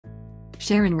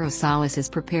Sharon Rosales is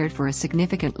prepared for a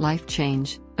significant life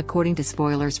change, according to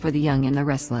spoilers for The Young and the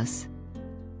Restless.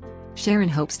 Sharon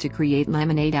hopes to create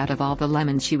lemonade out of all the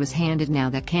lemons she was handed now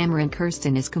that Cameron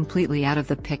Kirsten is completely out of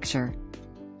the picture.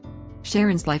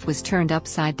 Sharon's life was turned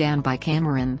upside down by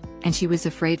Cameron, and she was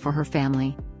afraid for her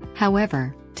family.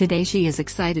 However, today she is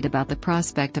excited about the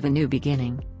prospect of a new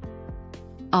beginning.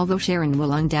 Although Sharon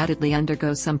will undoubtedly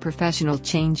undergo some professional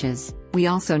changes, we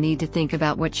also need to think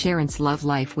about what Sharon's love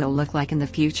life will look like in the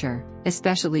future,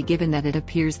 especially given that it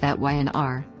appears that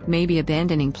Y&R may be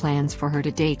abandoning plans for her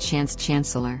to date Chance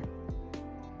Chancellor.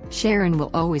 Sharon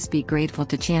will always be grateful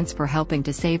to Chance for helping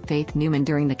to save Faith Newman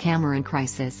during the Cameron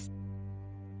crisis.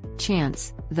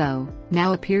 Chance, though,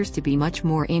 now appears to be much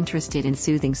more interested in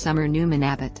soothing Summer Newman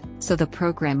Abbott, so the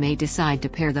program may decide to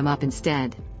pair them up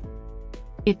instead.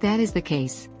 If that is the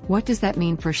case, what does that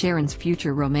mean for Sharon's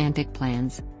future romantic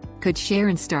plans? Could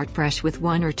Sharon start fresh with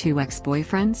one or two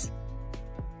ex-boyfriends?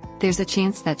 There's a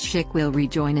chance that Schick will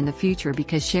rejoin in the future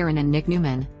because Sharon and Nick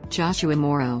Newman, Joshua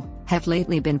Morrow, have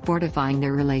lately been fortifying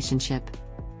their relationship.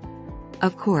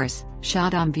 Of course,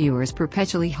 Shadam viewers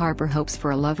perpetually harbor hopes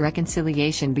for a love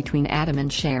reconciliation between Adam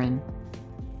and Sharon.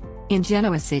 In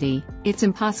Genoa City, it's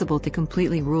impossible to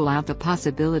completely rule out the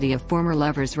possibility of former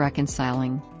lovers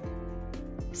reconciling.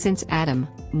 Since Adam,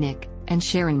 Nick, and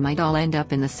Sharon might all end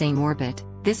up in the same orbit,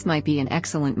 this might be an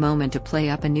excellent moment to play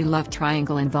up a new love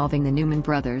triangle involving the Newman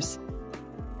brothers.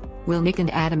 Will Nick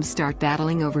and Adam start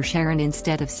battling over Sharon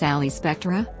instead of Sally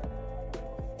Spectra?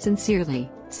 Sincerely,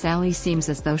 Sally seems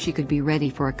as though she could be ready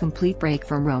for a complete break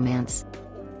from romance.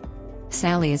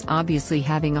 Sally is obviously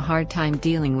having a hard time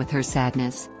dealing with her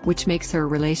sadness, which makes her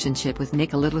relationship with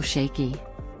Nick a little shaky.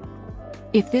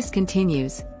 If this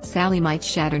continues, Sally might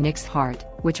shatter Nick's heart,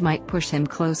 which might push him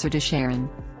closer to Sharon.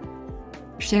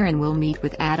 Sharon will meet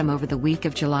with Adam over the week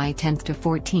of July 10th to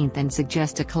 14th and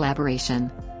suggest a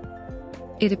collaboration.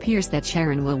 It appears that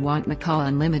Sharon will want McCall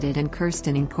Unlimited and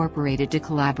Kirsten Incorporated to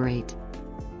collaborate.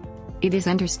 It is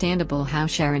understandable how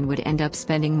Sharon would end up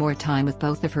spending more time with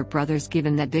both of her brothers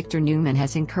given that Victor Newman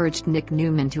has encouraged Nick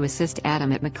Newman to assist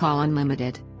Adam at McCall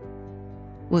Unlimited.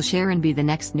 Will Sharon be the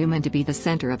next Newman to be the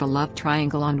center of a love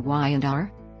triangle on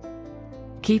Y&R?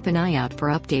 Keep an eye out for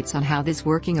updates on how this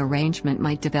working arrangement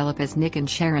might develop as Nick and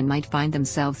Sharon might find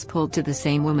themselves pulled to the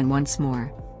same woman once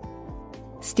more.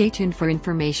 Stay tuned for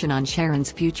information on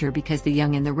Sharon's future because The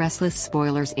Young and the Restless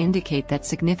spoilers indicate that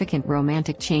significant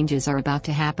romantic changes are about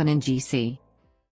to happen in GC.